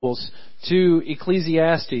Bibles to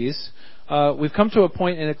Ecclesiastes. We've come to a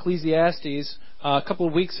point in Ecclesiastes. A couple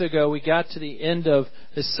of weeks ago, we got to the end of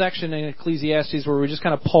this section in Ecclesiastes where we just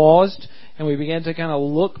kind of paused and we began to kind of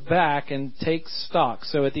look back and take stock.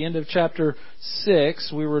 So at the end of chapter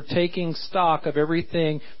 6, we were taking stock of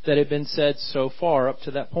everything that had been said so far up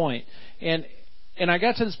to that point. And I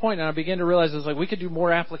got to this point and I began to realize we could do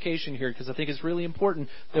more application here because I think it's really important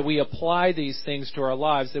that we apply these things to our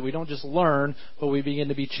lives, that we don't just learn, but we begin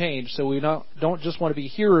to be changed. So we don't just want to be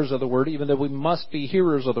hearers of the word, even though we must be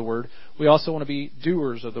hearers of the word. We also want to be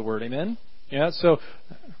doers of the word. Amen? Yeah, so,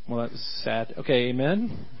 well, that was sad. Okay,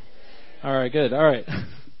 amen? All right, good. All right.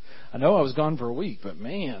 I know I was gone for a week, but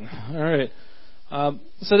man. All right.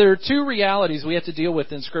 So there are two realities we have to deal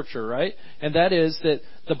with in Scripture, right? And that is that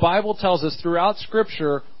the Bible tells us throughout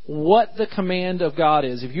Scripture what the command of God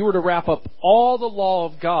is. If you were to wrap up all the law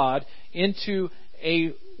of God into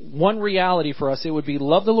one reality for us, it would be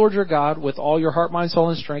love the Lord your God with all your heart, mind, soul,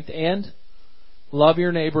 and strength, and love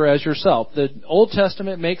your neighbor as yourself. The Old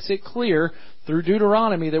Testament makes it clear through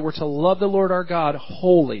Deuteronomy that we're to love the Lord our God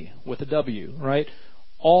wholly, with a W, right?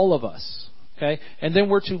 All of us. Okay? And then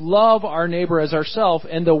we're to love our neighbor as ourselves,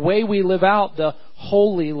 and the way we live out the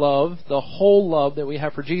holy love, the whole love that we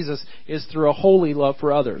have for Jesus, is through a holy love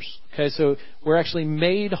for others. Okay, so we're actually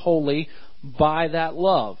made holy by that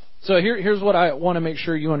love. So here's what I want to make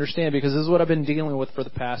sure you understand, because this is what I've been dealing with for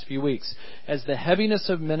the past few weeks. As the heaviness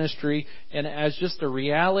of ministry and as just the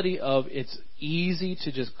reality of it's easy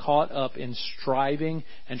to just caught up in striving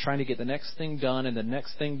and trying to get the next thing done and the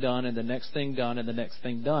next thing done and the next thing done and the next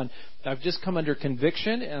thing done. I've just come under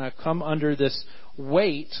conviction and I've come under this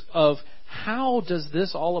weight of how does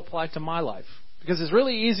this all apply to my life? Because it's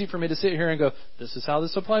really easy for me to sit here and go, this is how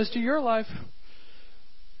this applies to your life.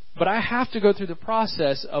 But I have to go through the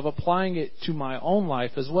process of applying it to my own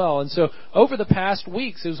life as well. And so over the past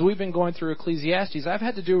weeks, as we've been going through Ecclesiastes, I've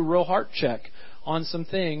had to do a real heart check on some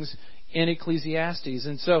things in Ecclesiastes.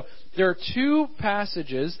 And so there are two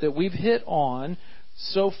passages that we've hit on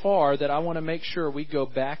so far that I want to make sure we go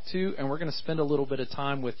back to, and we're going to spend a little bit of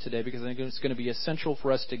time with today because I think it's going to be essential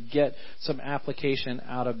for us to get some application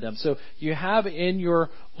out of them. So you have in your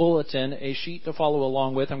bulletin a sheet to follow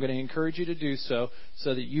along with. I'm going to encourage you to do so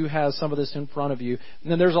that you have some of this in front of you.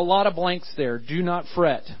 And then there's a lot of blanks there. Do not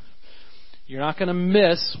fret. You're not going to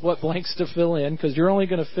miss what blanks to fill in because you're only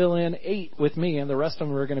going to fill in 8 with me and the rest of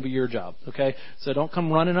them are going to be your job. Okay? So don't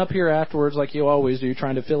come running up here afterwards like you always do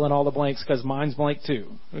trying to fill in all the blanks because mine's blank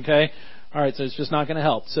too. Okay? All right, so it's just not going to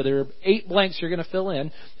help. So there are 8 blanks you're going to fill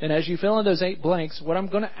in. And as you fill in those 8 blanks, what I'm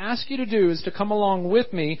going to ask you to do is to come along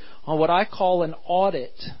with me on what I call an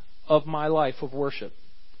audit of my life of worship.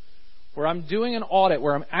 Where I'm doing an audit,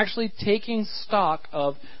 where I'm actually taking stock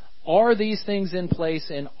of, are these things in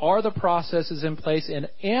place and are the processes in place and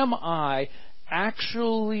am I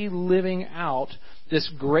actually living out this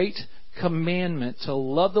great commandment to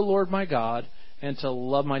love the Lord my God and to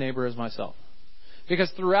love my neighbor as myself?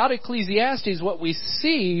 Because throughout Ecclesiastes, what we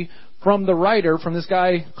see from the writer, from this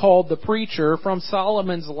guy called the preacher, from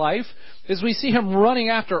Solomon's life, is we see him running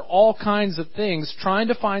after all kinds of things, trying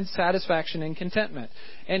to find satisfaction and contentment.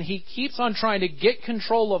 And he keeps on trying to get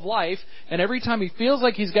control of life, and every time he feels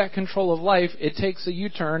like he's got control of life, it takes a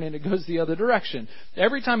U-turn and it goes the other direction.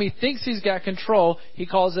 Every time he thinks he's got control, he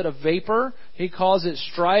calls it a vapor, he calls it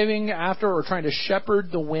striving after or trying to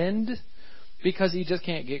shepherd the wind, because he just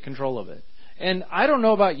can't get control of it. And I don't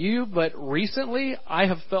know about you, but recently I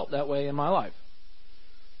have felt that way in my life.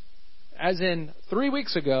 As in 3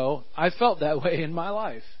 weeks ago, I felt that way in my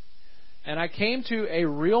life. And I came to a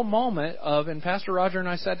real moment and Pastor Roger and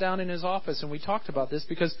I sat down in his office and we talked about this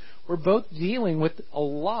because we're both dealing with a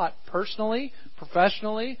lot personally,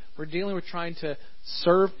 professionally. We're dealing with trying to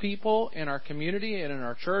serve people in our community and in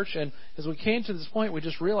our church. And as we came to this point, we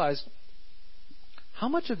just realized, how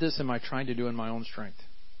much of this am I trying to do in my own strength?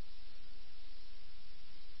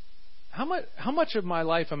 How much of my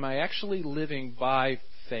life am I actually living by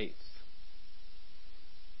faith?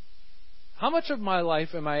 How much of my life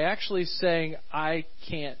am I actually saying, I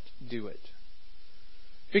can't do it?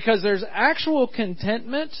 Because there's actual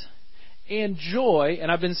contentment and joy,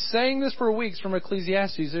 and I've been saying this for weeks from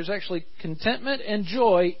Ecclesiastes, there's actually contentment and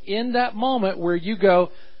joy in that moment where you go,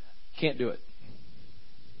 can't do it.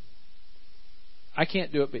 I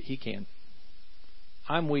can't do it, but he can.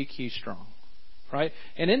 I'm weak, he's strong. Right?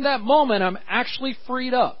 And in that moment, I'm actually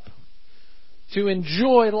freed up to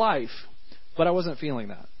enjoy life. But I wasn't feeling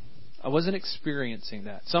that. I wasn't experiencing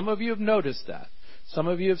that. Some of you have noticed that. Some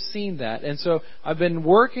of you have seen that. And so I've been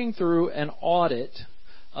working through an audit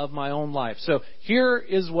of my own life. So here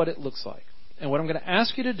is what it looks like. And what I'm going to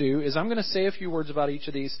ask you to do is I'm going to say a few words about each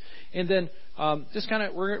of these, and then just kind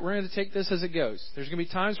of we're going to take this as it goes. There's going to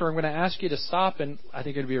be times where I'm going to ask you to stop, and I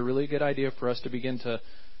think it would be a really good idea for us to begin to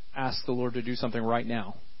ask the Lord to do something right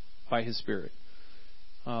now by His Spirit.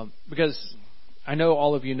 Because I know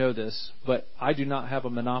all of you know this, but I do not have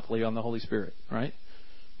a monopoly on the Holy Spirit, right?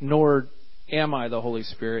 Nor am I the Holy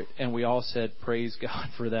Spirit, and we all said praise God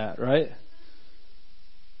for that, right?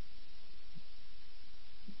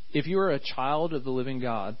 If you are a child of the living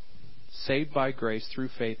God, saved by grace through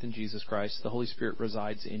faith in Jesus Christ, the Holy Spirit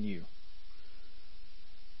resides in you.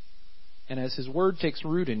 And as His Word takes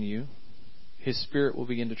root in you, His Spirit will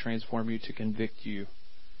begin to transform you, to convict you.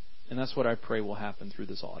 And that's what I pray will happen through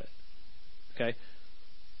this audit. Okay?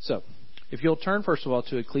 So, if you'll turn first of all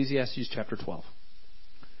to Ecclesiastes chapter 12.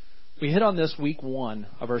 We hit on this week 1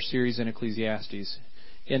 of our series in Ecclesiastes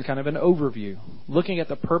in kind of an overview, looking at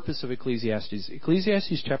the purpose of Ecclesiastes.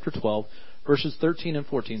 Ecclesiastes chapter 12, verses 13 and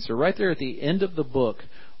 14. So right there at the end of the book,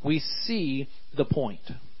 we see the point,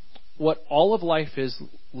 what all of life is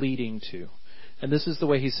leading to. And this is the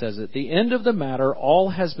way he says it. The end of the matter,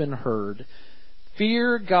 all has been heard.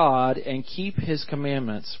 Fear God and keep His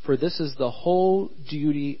commandments, for this is the whole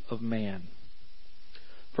duty of man.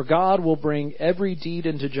 For God will bring every deed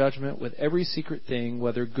into judgment with every secret thing,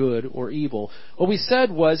 whether good or evil. What we said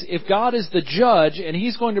was, if God is the judge and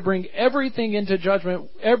He's going to bring everything into judgment,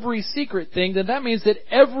 every secret thing, then that means that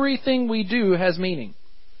everything we do has meaning.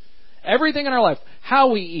 Everything in our life,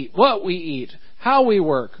 how we eat, what we eat, how we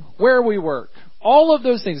work, where we work, all of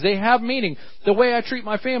those things, they have meaning. The way I treat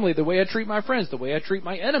my family, the way I treat my friends, the way I treat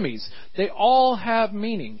my enemies, they all have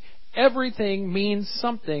meaning. Everything means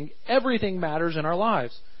something. Everything matters in our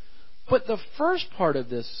lives. But the first part of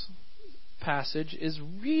this passage is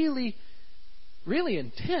really, really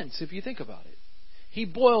intense if you think about it. He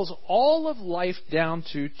boils all of life down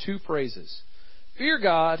to 2 phrases. Fear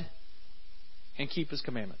God and keep His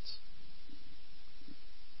commandments.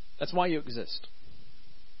 That's why you exist.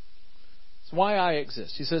 It's why I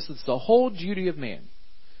exist. He says it's the whole duty of man.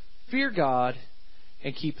 Fear God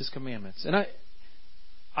and keep His commandments. And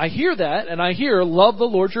I hear that, and I hear, love the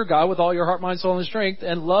Lord your God with all your heart, mind, soul, and strength,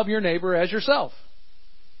 and love your neighbor as yourself.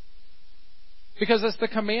 Because that's the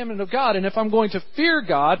commandment of God, and if I'm going to fear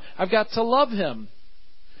God, I've got to love Him.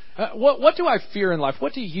 What do I fear in life?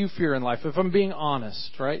 What do you fear in life? If I'm being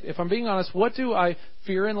honest, right? If I'm being honest, what do I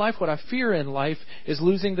fear in life? What I fear in life is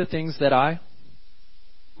losing the things that I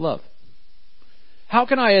love. How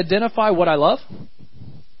can I identify what I love?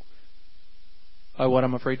 By what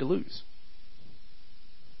I'm afraid to lose.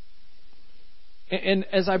 And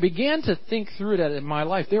as I began to think through that in my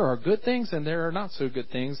life, there are good things and there are not so good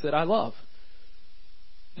things that I love.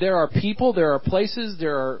 There are people, there are places,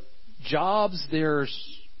 there are jobs,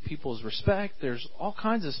 there's people's respect, there's all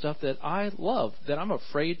kinds of stuff that I love that I'm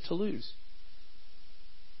afraid to lose.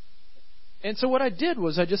 And so what I did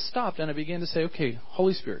was I just stopped and I began to say, okay,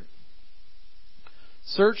 Holy Spirit,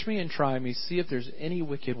 search me and try me, see if there's any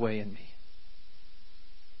wicked way in me.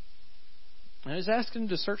 And I was asking Him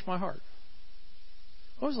to search my heart.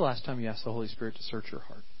 When was the last time you asked the Holy Spirit to search your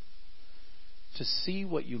heart? To see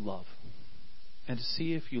what you love. And to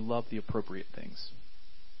see if you love the appropriate things.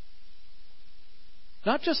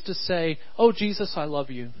 Not just to say, oh, Jesus, I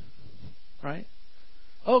love you. Right?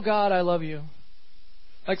 Oh, God, I love you.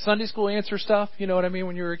 Like Sunday school answer stuff, you know what I mean,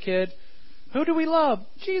 when you were a kid. Who do we love?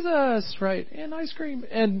 Jesus, right? And ice cream.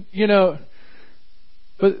 And,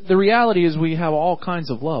 but the reality is we have all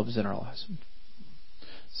kinds of loves in our lives.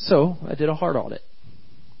 So, I did a heart audit.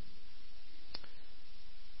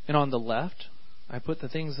 And on the left, I put the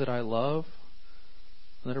things that I love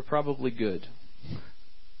that are probably good.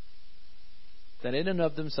 That in and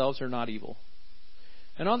of themselves are not evil.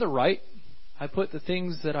 And on the right, I put the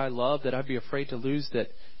things that I love that I'd be afraid to lose that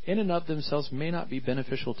in and of themselves may not be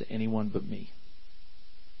beneficial to anyone but me.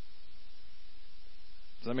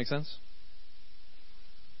 Does that make sense?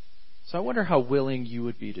 So I wonder how willing you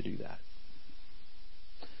would be to do that.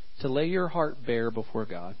 To lay your heart bare before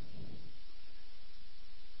God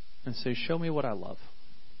and say, show me what I love.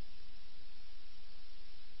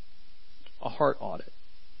 A heart audit.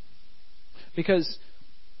 Because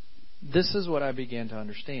this is what I began to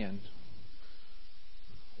understand.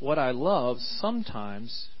 What I love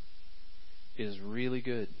sometimes is really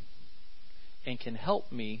good and can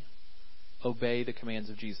help me obey the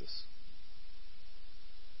commands of Jesus.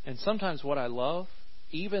 And sometimes what I love,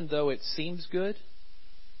 even though it seems good,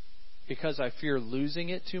 because I fear losing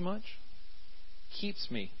it too much,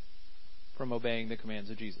 keeps me from obeying the commands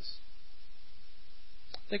of Jesus.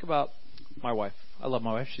 Think about my wife. I love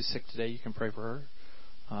my wife. She's sick today. You can pray for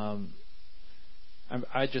her.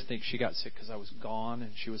 I just think she got sick because I was gone,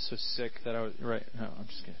 and she was so sick that I was right. No, I'm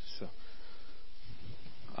just kidding. So,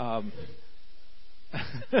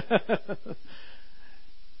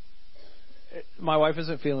 my wife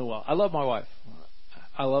isn't feeling well. I love my wife.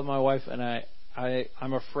 And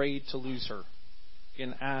I'm afraid to lose her. You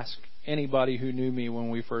can ask anybody who knew me when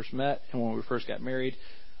we first met and when we first got married.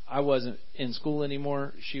 I wasn't in school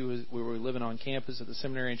anymore. We were living on campus at the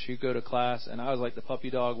seminary, and she'd go to class, and I was like the puppy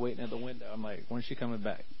dog waiting at the window. I'm like, when's she coming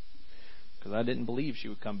back? Because I didn't believe she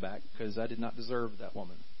would come back, because I did not deserve that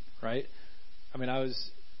woman, right? I mean, I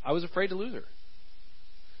was afraid to lose her.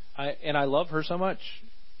 And I love her so much.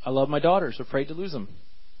 I love my daughters, afraid to lose them.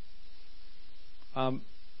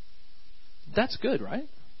 That's good, right?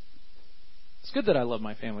 It's good that I love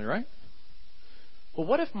my family, right? Well,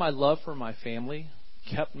 what if my love for my family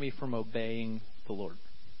kept me from obeying the Lord?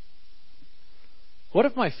 What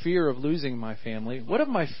if my fear of losing my family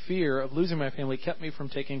kept me from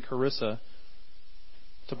taking Carissa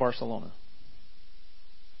to Barcelona?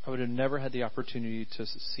 I would have never had the opportunity to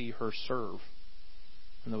see her serve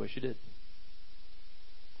in the way she did.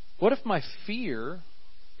 What if my fear,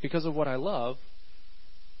 because of what I love,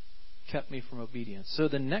 kept me from obedience? So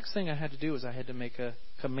the next thing I had to do is I had to make a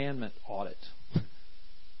commandment audit.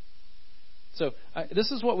 So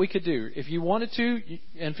this is what we could do. If you wanted to,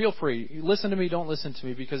 and feel free, listen to me, don't listen to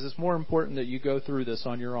me, because it's more important that you go through this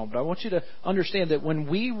on your own. But I want you to understand that when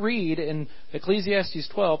we read in Ecclesiastes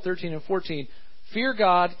 12, 13, and 14, fear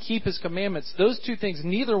God, keep His commandments, those two things,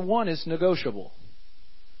 neither one is negotiable.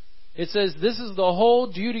 It says this is the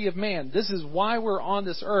whole duty of man. This is why we're on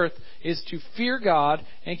this earth, is to fear God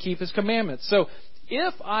and keep His commandments. So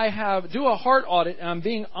if I do a heart audit and I'm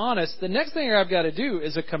being honest, the next thing I've got to do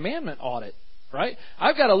is a commandment audit, right?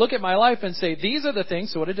 I've got to look at my life and say, these are the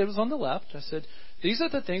things. So what I did was on the left, I said, these are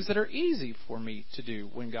the things that are easy for me to do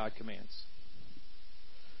when God commands.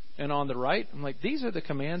 And on the right, I'm like, these are the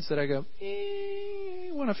commands that I go,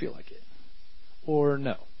 when I feel like it. Or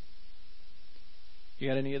no. You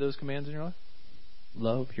got any of those commands in your life?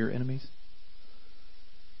 Love your enemies.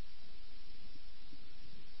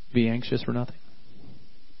 Be anxious for nothing.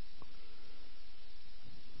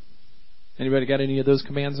 Anybody got any of those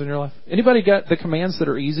commands in your life? Anybody got the commands that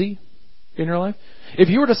are easy in your life? If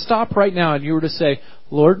you were to stop right now and you were to say,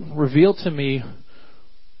 Lord, reveal to me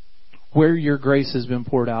where your grace has been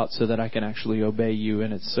poured out so that I can actually obey you,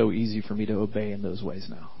 and it's so easy for me to obey in those ways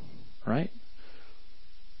now. Right?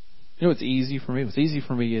 You know what's easy for me? What's easy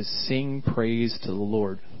for me is sing praise to the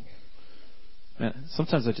Lord. Man,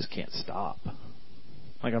 sometimes I just can't stop.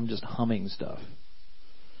 Like I'm just humming stuff.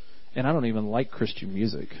 And I don't even like Christian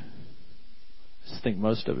music. I just think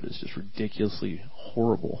most of it is just ridiculously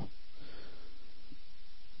horrible.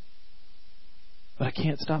 But I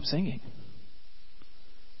can't stop singing.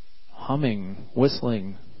 Humming,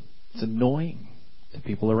 whistling. It's annoying to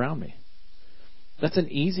people around me. That's an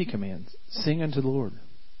easy command. Sing unto the Lord.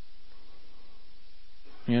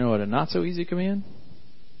 You know what a not so easy command?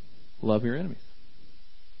 Love your enemies.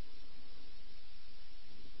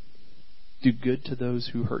 Do good to those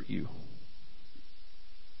who hurt you.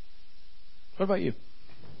 What about you?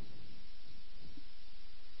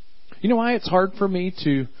 You know why it's hard for me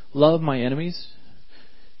to love my enemies?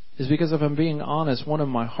 Is because if I'm being honest, one of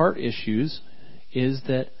my heart issues is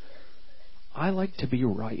that I like to be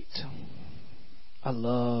right. I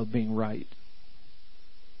love being right.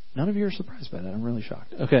 None of you are surprised by that. I'm really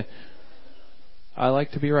shocked. Okay. I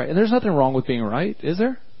like to be right. And there's nothing wrong with being right, is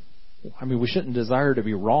there? I mean, we shouldn't desire to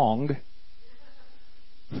be wrong.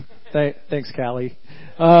 Thanks, Callie.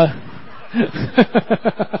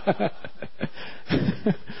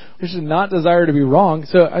 We should not desire to be wrong.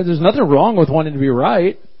 So there's nothing wrong with wanting to be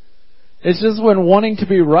right. It's just when wanting to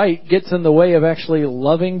be right gets in the way of actually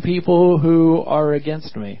loving people who are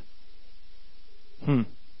against me.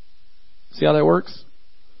 See how that works?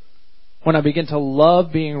 When I begin to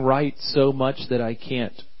love being right so much that I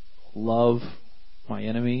can't love my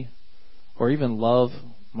enemy or even love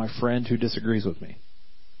my friend who disagrees with me.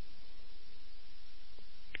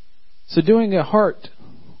 So doing a heart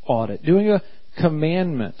audit, doing a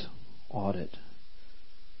commandment audit,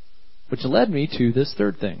 which led me to this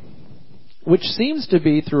third thing, which seems to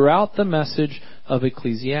be throughout the message of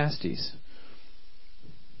Ecclesiastes,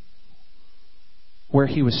 where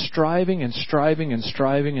he was striving and striving and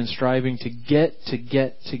striving and striving to get,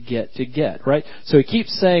 right? So he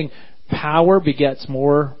keeps saying power begets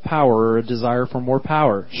more power, or a desire for more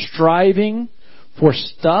power. Striving for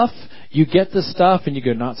stuff, you get the stuff and you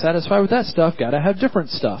go, not satisfied with that stuff, gotta have different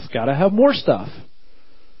stuff, gotta have more stuff.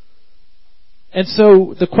 And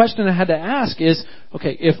so the question I had to ask is,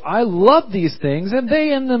 okay, if I love these things and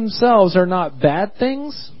they in themselves are not bad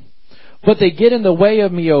things, but they get in the way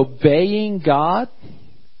of me obeying God,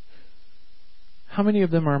 how many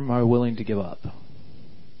of them am I willing to give up?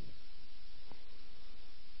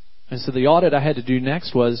 And so the audit I had to do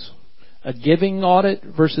next was a giving audit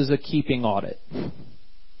versus a keeping audit.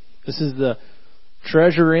 This is the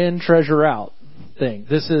treasure in, treasure out thing.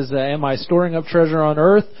 This is, am I storing up treasure on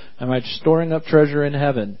earth? Am I storing up treasure in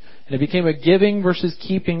heaven? And it became a giving versus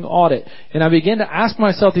keeping audit. And I began to ask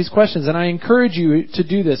myself these questions, and I encourage you to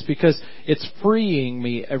do this because it's freeing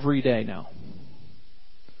me every day now.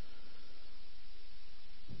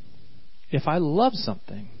 If I love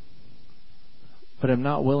something, but I'm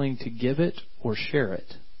not willing to give it or share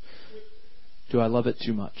it, do I love it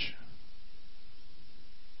too much?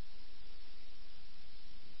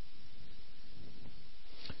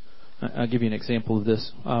 I'll give you an example of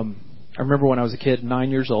this. I remember when I was a kid, 9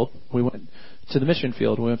 years old, we went to the mission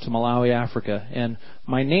field. We went to Malawi, Africa. And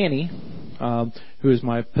my nanny, who is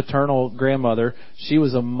my paternal grandmother, she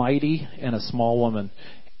was a mighty and a small woman.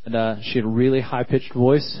 And she had a really high-pitched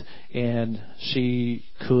voice, and she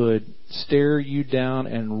could stare you down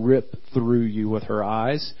and rip through you with her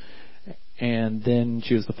eyes. And then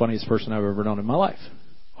she was the funniest person I've ever known in my life,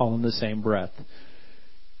 all in the same breath.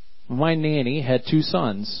 My nanny had two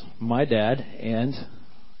sons, my dad and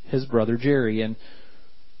his brother Jerry. And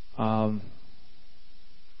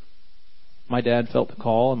my dad felt the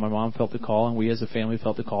call, and my mom felt the call, and we as a family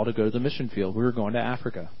felt the call to go to the mission field. We were going to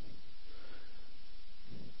Africa.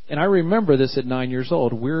 And I remember this at 9 years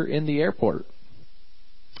old. We're in the airport,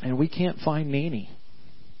 and we can't find Nanny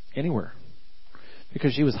anywhere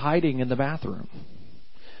because she was hiding in the bathroom.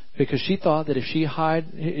 Because she thought that if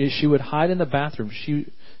she would hide in the bathroom, she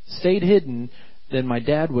stayed hidden, then my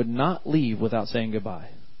dad would not leave without saying goodbye.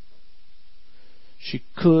 She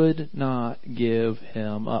could not give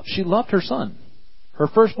him up. She loved her son, her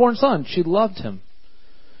firstborn son. She loved him,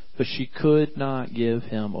 but she could not give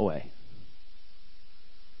him away.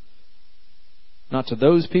 Not to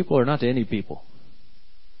those people or not to any people.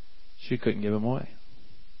 She couldn't give him away.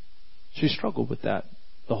 She struggled with that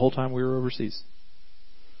the whole time we were overseas.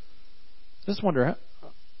 Just wonder,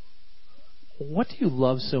 what do you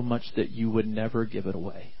love so much that you would never give it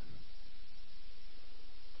away?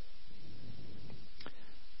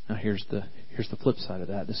 Now here's the flip side of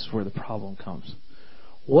that. This is where the problem comes.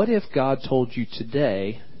 What if God told you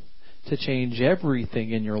today to change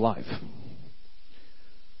everything in your life?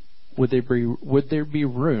 Would there be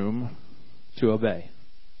room to obey?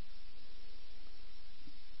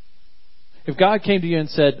 If God came to you and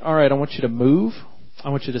said, all right, I want you to move. I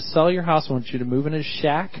want you to sell your house. I want you to move in a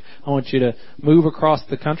shack. I want you to move across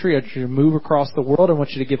the country. I want you to move across the world. I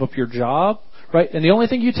want you to give up your job. Right? And the only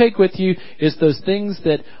thing you take with you is those things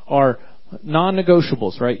that are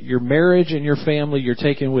non-negotiables, right? Your marriage and your family you're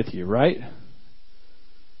taking with you, right?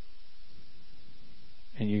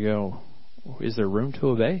 And you go, is there room to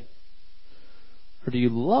obey? Or do you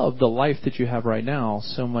love the life that you have right now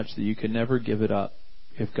so much that you could never give it up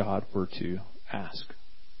if God were to ask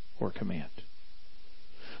or command?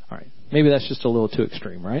 All right. Maybe that's just a little too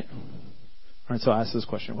extreme, right? All right, so I ask this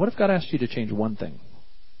question. What if God asked you to change one thing?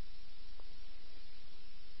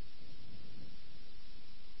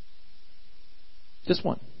 Just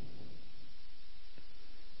one.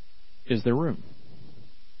 Is there room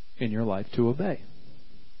in your life to obey?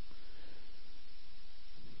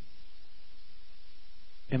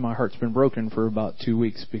 And my heart's been broken for about 2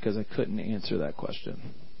 weeks because I couldn't answer that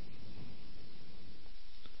question.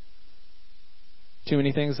 Too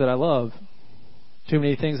many things that I love. Too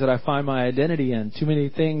many things that I find my identity in. Too many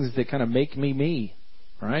things that kind of make me me.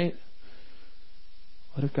 Right?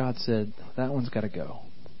 What if God said, that one's got to go?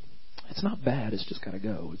 It's not bad. It's just got to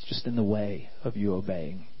go. It's just in the way of you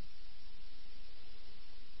obeying.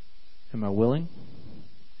 Am I willing?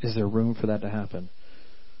 Is there room for that to happen?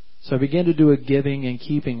 So I began to do a giving and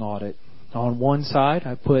keeping audit. On one side,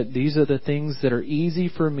 I put, these are the things that are easy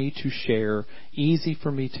for me to share, easy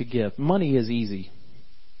for me to give. Money is easy.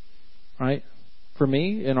 Right? For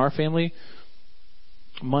me, in our family,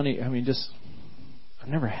 money, I've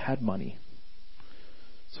never had money.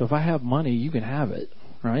 So if I have money, you can have it.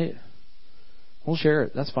 Right? We'll share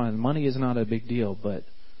it. That's fine. Money is not a big deal, but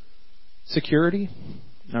security,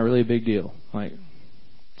 not really a big deal.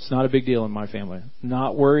 It's not a big deal in my family.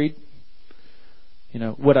 Not worried.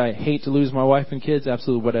 Would I hate to lose my wife and kids?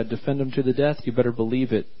 Absolutely. Would I defend them to the death? You better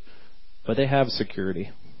believe it. But they have security.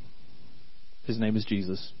 His name is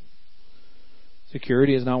Jesus.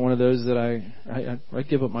 Security is not one of those that I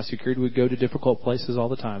give up my security. We go to difficult places all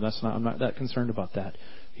the time. I'm not that concerned about that.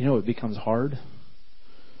 You know, it becomes hard.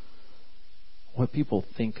 What people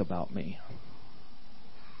think about me.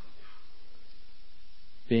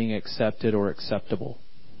 Being accepted or acceptable.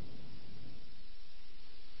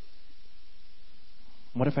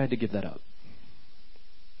 What if I had to give that up?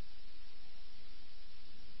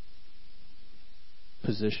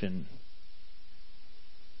 Position.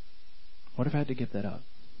 What if I had to give that up?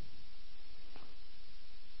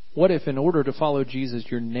 What if in order to follow Jesus,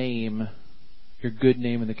 your name, your good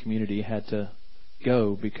name in the community had to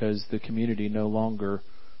go because the community no longer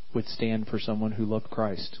would stand for someone who loved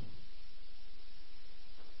Christ?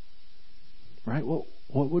 Right? What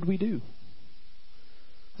would we do?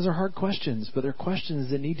 Those are hard questions, but they're questions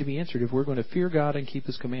that need to be answered if we're going to fear God and keep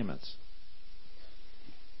His commandments.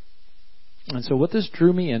 And so what this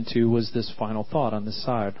drew me into was this final thought on this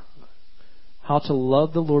side. How to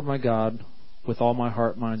love the Lord my God with all my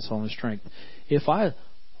heart, mind, soul, and strength. If I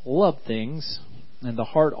love things, and the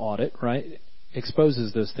heart audit, right,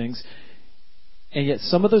 exposes those things, and yet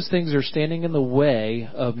some of those things are standing in the way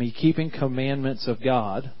of me keeping commandments of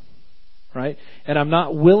God, right, and I'm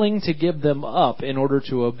not willing to give them up in order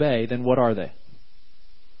to obey, then what are they?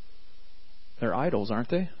 They're idols,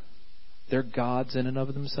 aren't they? They're gods in and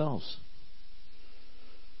of themselves.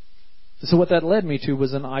 So what that led me to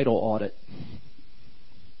was an idol audit.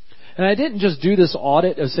 And I didn't just do this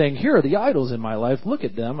audit of saying, here are the idols in my life. Look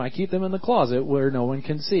at them. I keep them in the closet where no one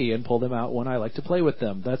can see and pull them out when I like to play with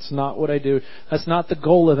them. That's not what I do. That's not the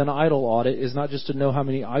goal of an idol audit, is not just to know how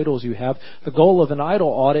many idols you have. The goal of an idol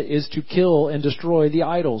audit is to kill and destroy the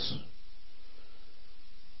idols.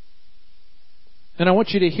 And I want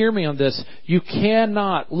you to hear me on this. You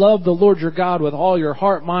cannot love the Lord your God with all your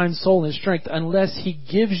heart, mind, soul, and strength unless He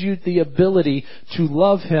gives you the ability to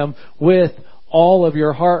love Him with all of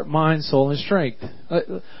your heart, mind, soul, and strength.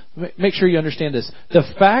 Make sure you understand this. The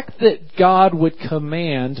fact that God would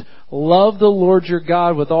command, love the Lord your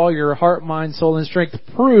God with all your heart, mind, soul, and strength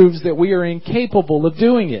proves that we are incapable of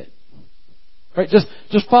doing it. Right?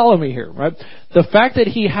 Just follow me here, right? The fact that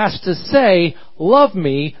He has to say, love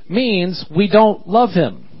me, means we don't love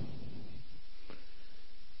Him.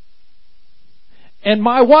 And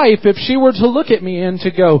my wife, if she were to look at me and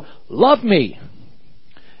to go, love me,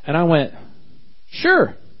 and I went,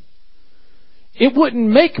 sure, it wouldn't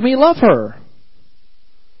make me love her.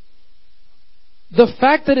 The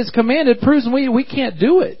fact that it's commanded proves we can't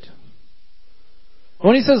do it.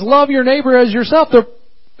 When He says, love your neighbor as yourself, the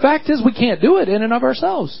fact is we can't do it in and of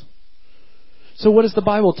ourselves. So what does the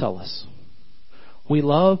Bible tell us? We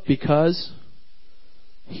love because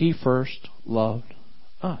He first loved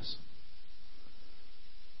us.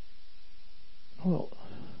 Well,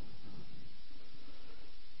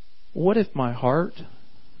 what if my heart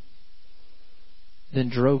then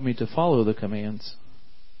drove me to follow the commands,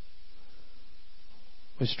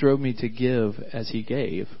 which drove me to give as He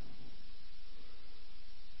gave?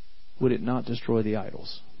 Would it not destroy the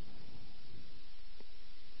idols?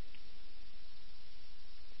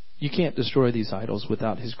 You can't destroy these idols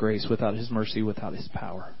without His grace, without His mercy, without His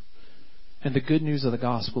power. And the good news of the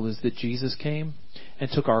gospel is that Jesus came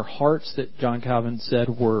and took our hearts that John Calvin said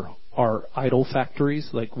were our idol factories,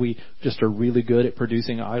 like we just are really good at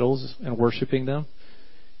producing idols and worshiping them.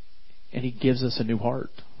 And He gives us a new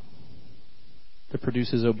heart that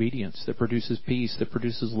produces obedience, that produces peace, that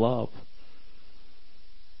produces love.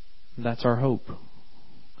 And that's our hope.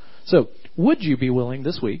 So, would you be willing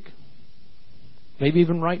this week, maybe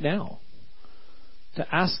even right now,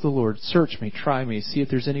 to ask the Lord, search me, try me, see if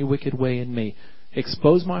there's any wicked way in me.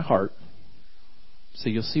 Expose my heart so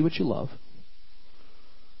you'll see what you love.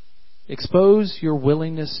 Expose your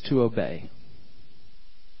willingness to obey.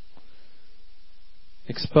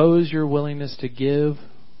 Expose your willingness to give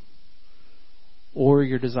or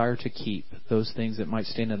your desire to keep those things that might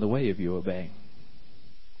stand in the way of you obeying,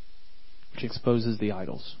 which exposes the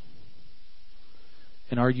idols.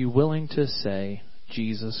 And are you willing to say,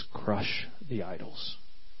 Jesus, crush the idols?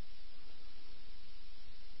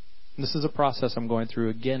 This is a process I'm going through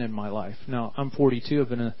again in my life. Now, I'm 42. I've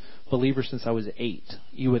been a believer since I was 8.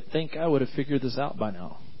 You would think I would have figured this out by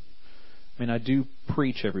now. I mean, I do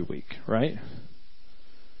preach every week, right?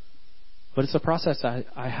 But it's a process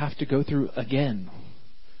I have to go through again.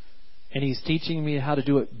 And He's teaching me how to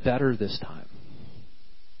do it better this time.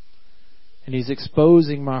 And He's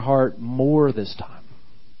exposing my heart more this time.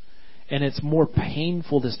 And it's more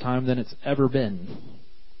painful this time than it's ever been.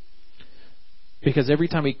 Because every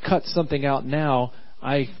time He cuts something out now,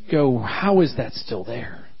 I go, how is that still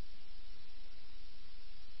there?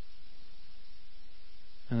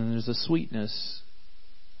 And then there's a sweetness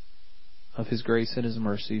of His grace and His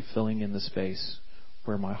mercy filling in the space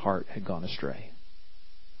where my heart had gone astray.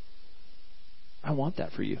 I want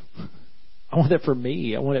that for you. I want that for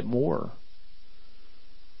me. I want it more.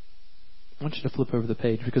 I want you to flip over the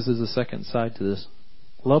page because there's a second side to this.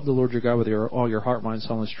 Love the Lord your God with all your heart, mind,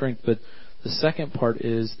 soul, and strength. But the second part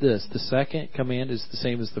is this. The second command is the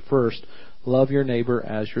same as the first. Love your neighbor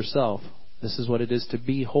as yourself. This is what it is to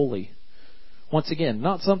be holy. Once again,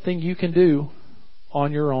 not something you can do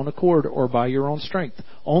on your own accord or by your own strength.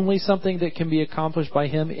 Only something that can be accomplished by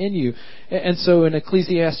Him in you. And so in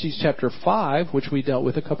Ecclesiastes chapter 5, which we dealt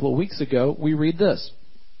with a couple of weeks ago, we read this.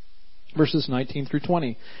 Verses 19 through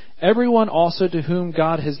 20. Everyone also to whom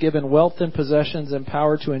God has given wealth and possessions and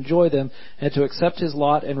power to enjoy them and to accept his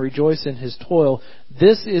lot and rejoice in his toil,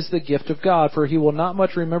 this is the gift of God, for he will not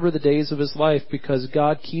much remember the days of his life because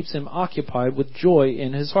God keeps him occupied with joy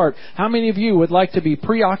in his heart. How many of you would like to be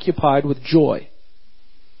preoccupied with joy?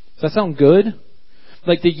 Does that sound good?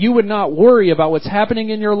 Like that you would not worry about what's happening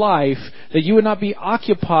in your life, that you would not be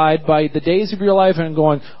occupied by the days of your life and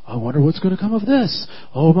going, I wonder what's going to come of this.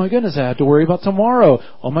 Oh my goodness, I have to worry about tomorrow.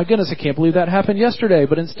 Oh my goodness, I can't believe that happened yesterday.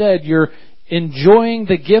 But instead, you're enjoying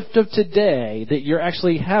the gift of today, that you're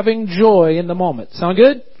actually having joy in the moment. Sound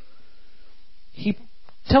good? He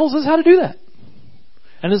tells us how to do that.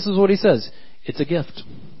 And this is what he says. It's a gift.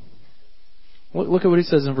 Look at what he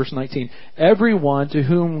says in verse 19. Everyone to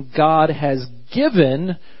whom God has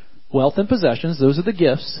given wealth and possessions, those are the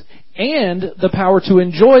gifts, and the power to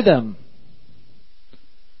enjoy them,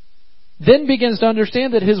 then begins to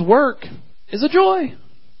understand that his work is a joy,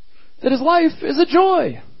 that his life is a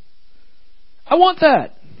joy. I want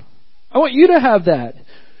that. I want you to have that.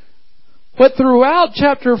 But throughout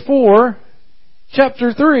chapter 4,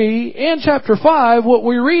 chapter 3, and chapter 5, what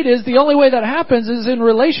we read is the only way that happens is in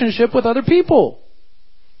relationship with other people.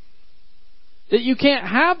 That you can't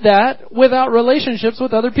have that without relationships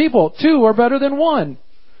with other people. Two are better than one.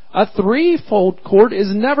 A threefold cord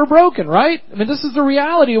is never broken, right? I mean, this is the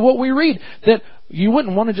reality of what we read. That you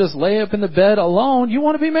wouldn't want to just lay up in the bed alone. You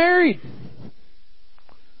want to be married.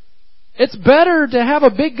 It's better to have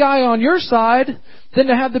a big guy on your side than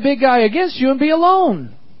to have the big guy against you and be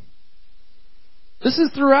alone. This is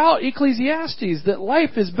throughout Ecclesiastes, that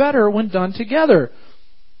life is better when done together.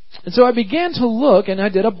 And so I began to look, and I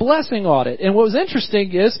did a blessing audit. And what was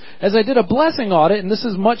interesting is, as I did a blessing audit, and this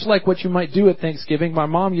is much like what you might do at Thanksgiving. My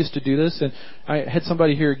mom used to do this, and I had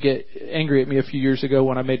somebody here get angry at me a few years ago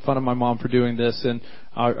when I made fun of my mom for doing this, and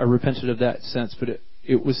I repented of that since. But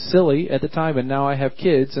it was silly at the time, and now I have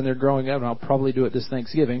kids, and they're growing up, and I'll probably do it this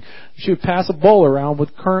Thanksgiving. She would pass a bowl around with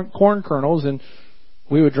corn kernels, and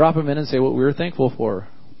we would drop them in and say what we were thankful for.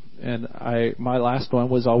 And my last one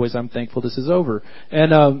was always, I'm thankful this is over.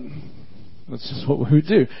 And that's just what we would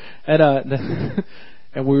do. And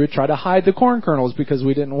and we would try to hide the corn kernels because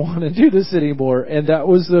we didn't want to do this anymore. And that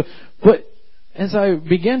was but as I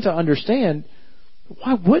began to understand,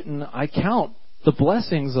 why wouldn't I count the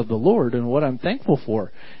blessings of the Lord and what I'm thankful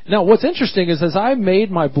for? Now, what's interesting is as I made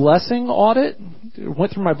my blessing audit,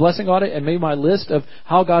 went through my blessing audit and made my list of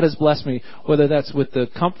how God has blessed me, whether that's with the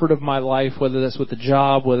comfort of my life, whether that's with the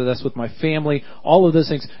job, whether that's with my family, all of those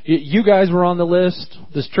things. You guys were on the list.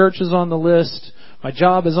 This church is on the list. My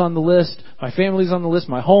job is on the list. My family's on the list.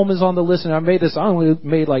 My home is on the list. And I only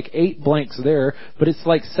made like 8 blanks there, but it's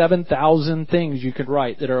like 7,000 things you could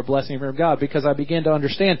write that are a blessing from God, because I began to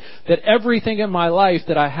understand that everything in my life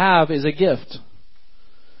that I have is a gift.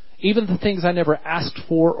 Even the things I never asked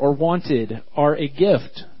for or wanted are a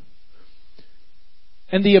gift.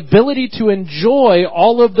 And the ability to enjoy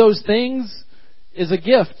all of those things is a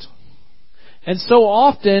gift. And so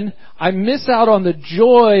often I miss out on the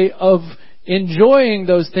joy of enjoying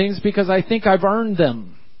those things because I think I've earned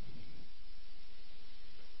them.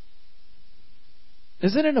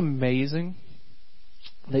 Isn't it amazing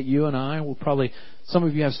that you and I will probably, some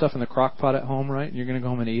of you have stuff in the crock pot at home, right? And you're going to go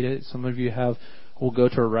home and eat it. Some of you will go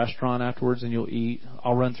to a restaurant afterwards and you'll eat.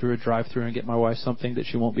 I'll run through a drive-thru and get my wife something that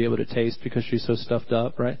she won't be able to taste because she's so stuffed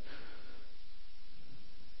up, right?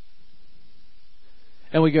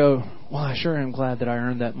 And we go, well, I sure am glad that I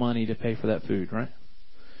earned that money to pay for that food, right?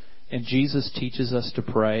 And Jesus teaches us to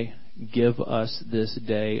pray, give us this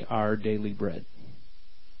day our daily bread.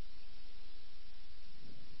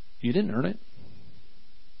 You didn't earn it.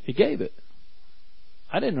 He gave it.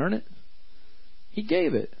 I didn't earn it. He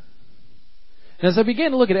gave it. And as I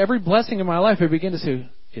began to look at every blessing in my life, I began to say,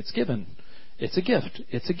 it's given. It's a gift.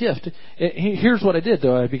 It's a gift. Here's what I did,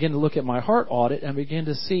 though. I began to look at my heart audit and began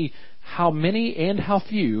to see how many and how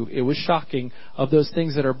few, it was shocking, of those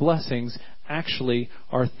things that are blessings actually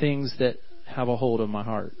are things that have a hold of my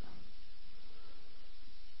heart.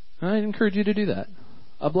 And I encourage you to do that.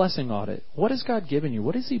 A blessing audit. What has God given you?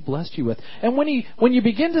 What has He blessed you with? And when you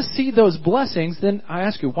begin to see those blessings, then I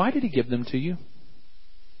ask you, why did He give them to you?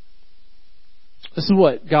 This is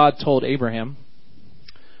what God told Abraham.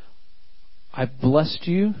 I've blessed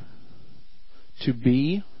you to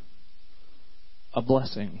be a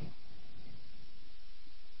blessing.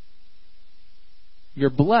 You're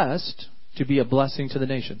blessed to be a blessing to the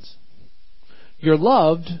nations. You're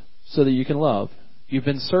loved so that you can love. You've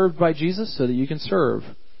been served by Jesus so that you can serve.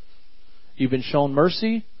 You've been shown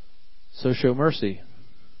mercy, so show mercy.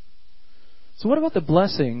 So what about the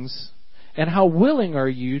blessings, and how willing are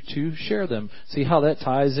you to share them? See how that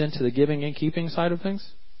ties into the giving and keeping side of things?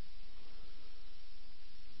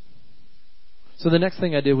 So the next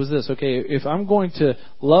thing I did was this. Okay, if I'm going to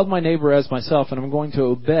love my neighbor as myself, and I'm going to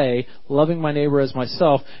obey loving my neighbor as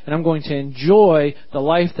myself, and I'm going to enjoy the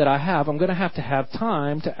life that I have, I'm going to have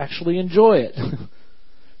time to actually enjoy it.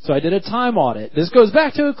 So I did a time audit. This goes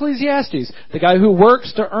back to Ecclesiastes. The guy who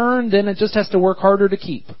works to earn, then it just has to work harder to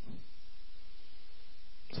keep.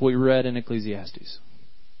 That's what we read in Ecclesiastes.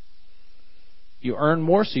 You earn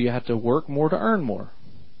more, so you have to work more to earn more.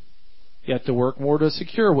 You have to work more to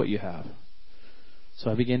secure what you have. So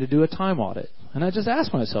I began to do a time audit. And I just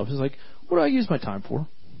asked myself, it's like, what do I use my time for?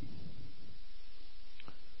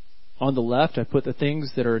 On the left, I put the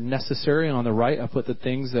things that are necessary, and on the right, I put the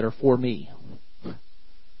things that are for me.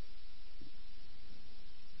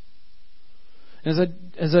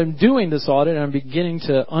 As I'm doing this audit, I'm beginning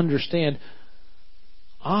to understand,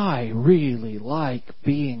 I really like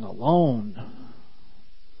being alone.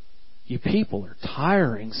 You people are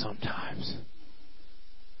tiring sometimes.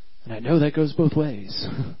 And I know that goes both ways.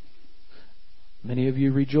 Many of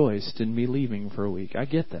you rejoiced in me leaving for a week. I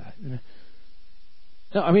get that.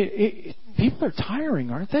 No, I mean, people are tiring,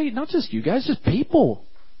 aren't they? Not just you guys, just people.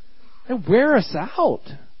 They wear us out.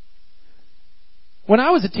 When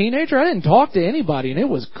I was a teenager, I didn't talk to anybody, and it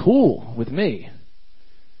was cool with me.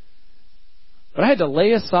 But I had to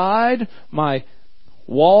lay aside my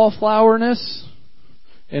wallflowerness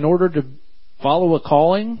in order to follow a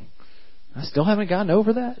calling. I still haven't gotten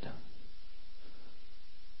over that.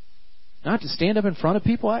 I have to stand up in front of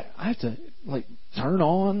people. I have to turn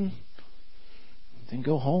on, then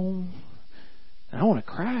go home. And I want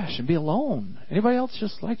to crash and be alone. Anybody else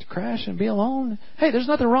just like to crash and be alone? Hey, there's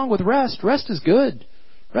nothing wrong with rest. Rest is good.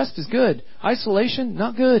 Rest is good. Isolation,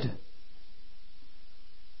 not good.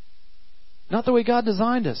 Not the way God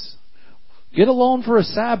designed us. Get alone for a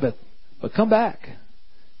Sabbath, but come back.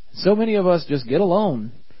 So many of us just get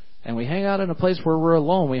alone. And we hang out in a place where we're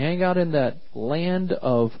alone. We hang out in that land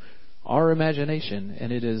of our imagination.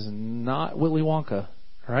 And it is not Willy Wonka,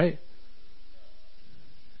 right?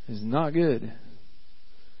 It's not good.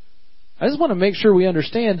 I just want to make sure we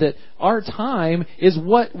understand that our time is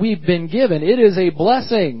what we've been given. It is a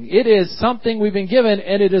blessing. It is something we've been given,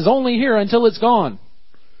 and it is only here until it's gone.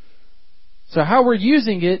 So how we're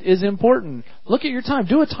using it is important. Look at your time.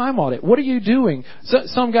 Do a time audit. What are you doing?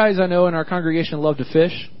 Some guys I know in our congregation love to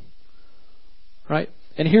fish. Right?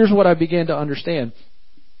 And here's what I began to understand.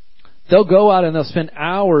 They'll go out and they'll spend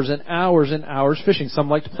hours and hours and hours fishing. Some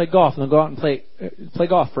like to play golf, and they'll go out and play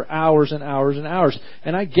golf for hours and hours and hours.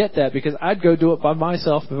 And I get that, because I'd go do it by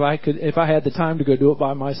myself if I had the time to go do it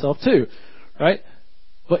by myself too. Right?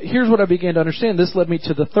 But here's what I began to understand. This led me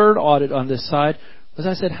to the third audit on this side. Was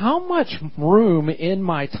I said, how much room in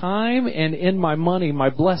my time and in my money, my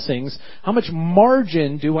blessings, how much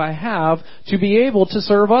margin do I have to be able to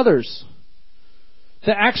serve others?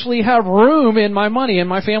 To actually have room in my money, in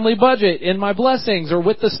my family budget, in my blessings, or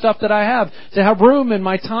with the stuff that I have. To have room in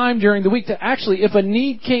my time during the week to actually, if a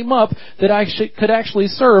need came up, that I could actually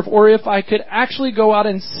serve. Or if I could actually go out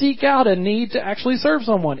and seek out a need to actually serve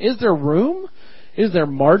someone. Is there room? Is there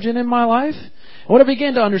margin in my life? What I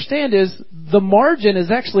began to understand is the margin is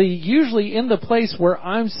actually usually in the place where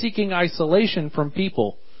I'm seeking isolation from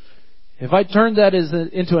people. If I turn that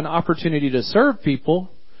into an opportunity to serve people,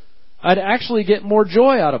 I'd actually get more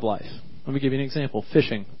joy out of life. Let me give you an example.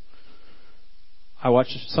 Fishing. I watch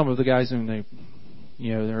some of the guys and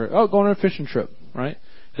they're going on a fishing trip, right?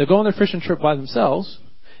 They go on their fishing trip by themselves,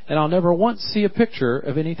 and I'll never once see a picture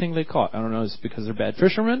of anything they caught. I don't know if it's because they're bad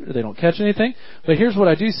fishermen or they don't catch anything. But here's what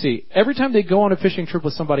I do see. Every time they go on a fishing trip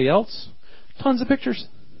with somebody else, tons of pictures.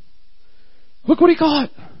 Look what he caught.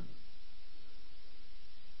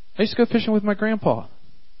 I used to go fishing with my grandpa.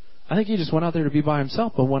 I think he just went out there to be by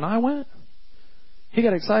himself. But when I went, he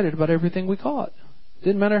got excited about everything we caught.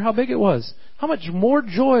 Didn't matter how big it was. How much more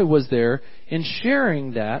joy was there in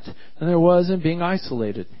sharing that than there was in being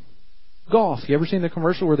isolated? Golf. You ever seen the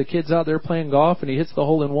commercial where the kid's out there playing golf and he hits the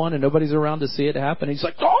hole in one and nobody's around to see it happen? He's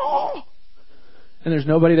like, oh! And there's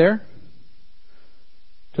nobody there?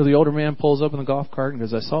 Till the older man pulls up in the golf cart and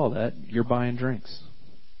goes, I saw that. You're buying drinks.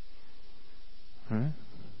 All right?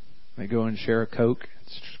 They go and share a Coke.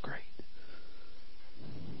 It's just great.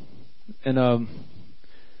 And,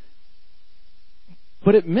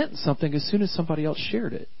 but it meant something as soon as somebody else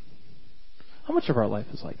shared it. How much of our life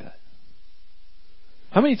is like that?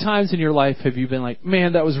 How many times in your life have you been like,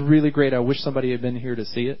 man, that was really great. I wish somebody had been here to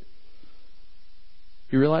see it?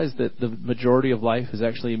 You realize that the majority of life is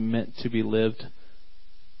actually meant to be lived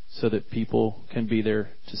so that people can be there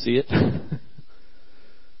to see it?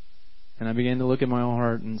 And I began to look at my own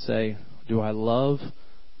heart and say, do I love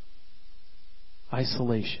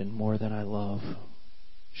isolation more than I love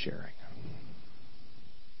sharing?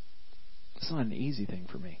 It's not an easy thing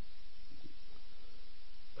for me.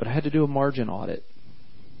 But I had to do a margin audit.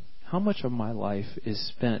 How much of my life is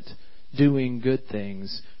spent doing good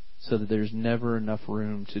things so that there's never enough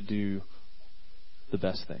room to do the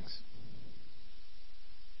best things?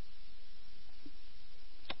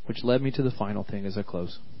 Which led me to the final thing as I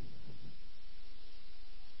close.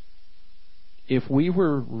 If we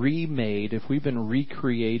were remade, if we've been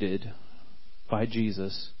recreated by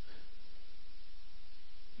Jesus,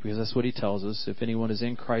 because that's what he tells us, if anyone is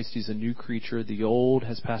in Christ, he's a new creature. The old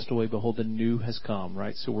has passed away, behold, the new has come,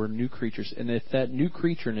 right? So we're new creatures. And if that new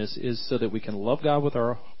creatureness is so that we can love God with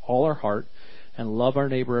all our heart and love our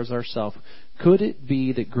neighbor as ourselves, could it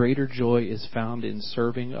be that greater joy is found in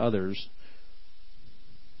serving others,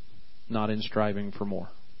 not in striving for more?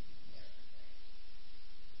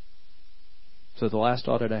 So the last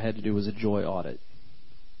audit I had to do was a joy audit.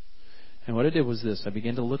 And what I did was this. I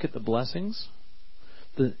began to look at the blessings.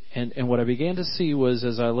 And what I began to see was,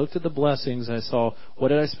 as I looked at the blessings, I saw, what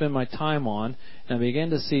did I spend my time on? And I began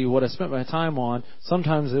to see what I spent my time on.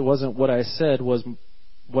 Sometimes it wasn't what I said was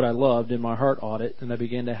what I loved in my heart audit. And I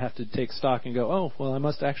began to have to take stock and go, oh, well, I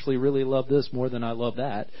must actually really love this more than I love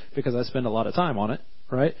that because I spend a lot of time on it,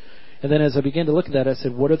 right? And then as I began to look at that, I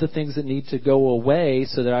said, what are the things that need to go away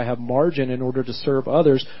so that I have margin in order to serve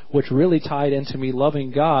others, which really tied into me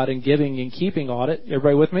loving God and giving and keeping audit.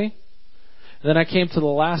 Everybody with me? And then I came to the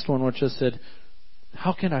last one, which I said,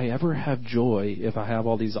 how can I ever have joy if I have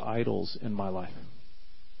all these idols in my life?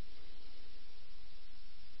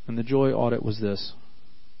 And the joy audit was this.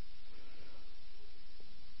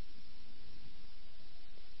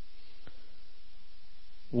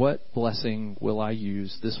 What blessing will I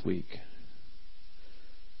use this week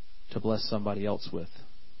to bless somebody else with?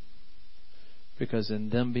 Because in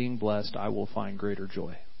them being blessed, I will find greater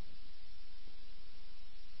joy.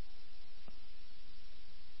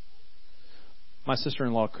 My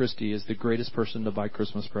sister-in-law, Christy, is the greatest person to buy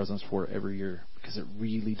Christmas presents for every year because it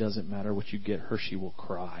really doesn't matter what you get her. She will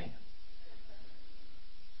cry.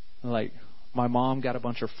 Like, my mom got a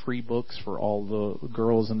bunch of free books for all the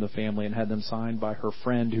girls in the family and had them signed by her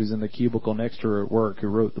friend who's in the cubicle next to her at work who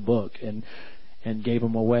wrote the book and gave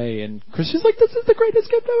them away. And Christy's like, this is the greatest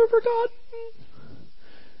gift I've ever gotten.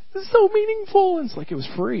 It's so meaningful. And it's like, it was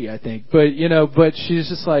free, I think. But she's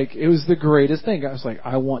just like, it was the greatest thing. I was like,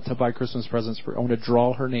 I want to buy Christmas presents I want to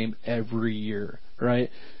draw her name every year, right?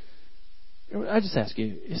 I just ask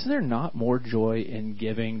you, is there not more joy in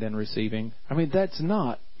giving than receiving? I mean, that's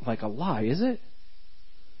not like a lie, is it?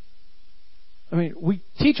 I mean, we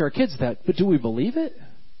teach our kids that, but do we believe it?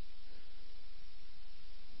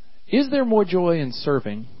 Is there more joy in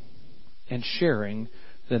serving and sharing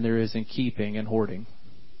than there is in keeping and hoarding?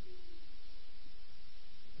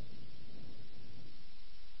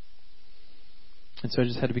 And so I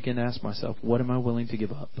just had to begin to ask myself, what am I willing to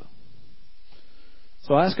give up?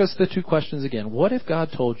 So I'll ask us the two questions again. What if God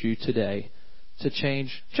told you today to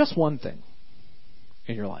change just one thing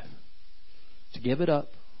in your life? To give it up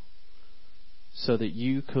so that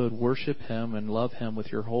you could worship Him and love Him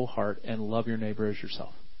with your whole heart and love your neighbor as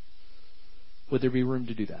yourself. Would there be room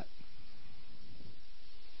to do that?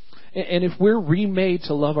 And if we're remade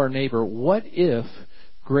to love our neighbor, what if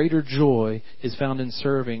greater joy is found in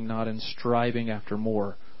serving, not in striving after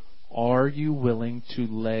more? Are you willing to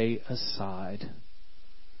lay aside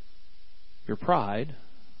your pride,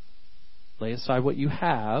 lay aside what you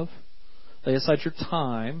have, lay aside your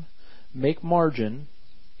time, make margin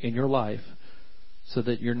in your life so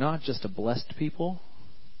that you're not just a blessed people,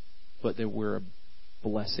 but that we're a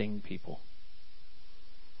blessing people?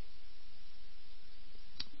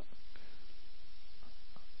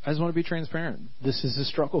 I just want to be transparent. This is a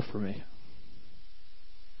struggle for me.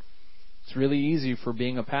 It's really easy for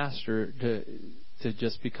being a pastor to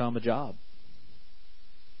just become a job.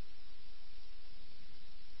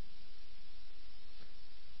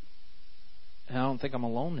 think I'm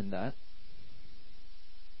alone in that.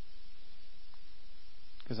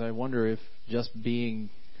 Because I wonder if just being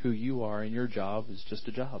who you are in your job is just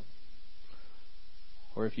a job.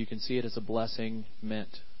 Or if you can see it as a blessing meant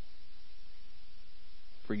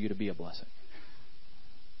for you to be a blessing.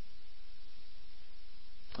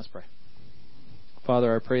 Let's pray.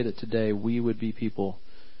 Father, I pray that today we would be people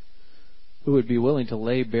who would be willing to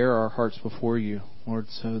lay bare our hearts before you, Lord,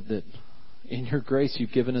 so that in your grace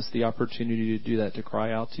you've given us the opportunity to do that, to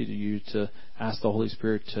cry out to you, to ask the Holy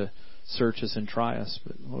Spirit to search us and try us.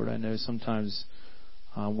 But Lord, I know sometimes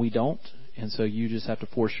we don't, and so you just have to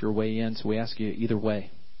force your way in. So we ask you either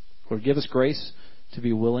way. Lord, give us grace to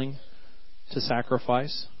be willing to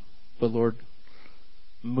sacrifice, but Lord,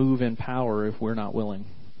 move in power if we're not willing.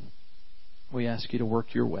 We ask you to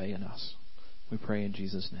work your way in us. We pray in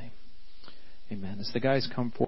Jesus' name. Amen. As the guys come forward.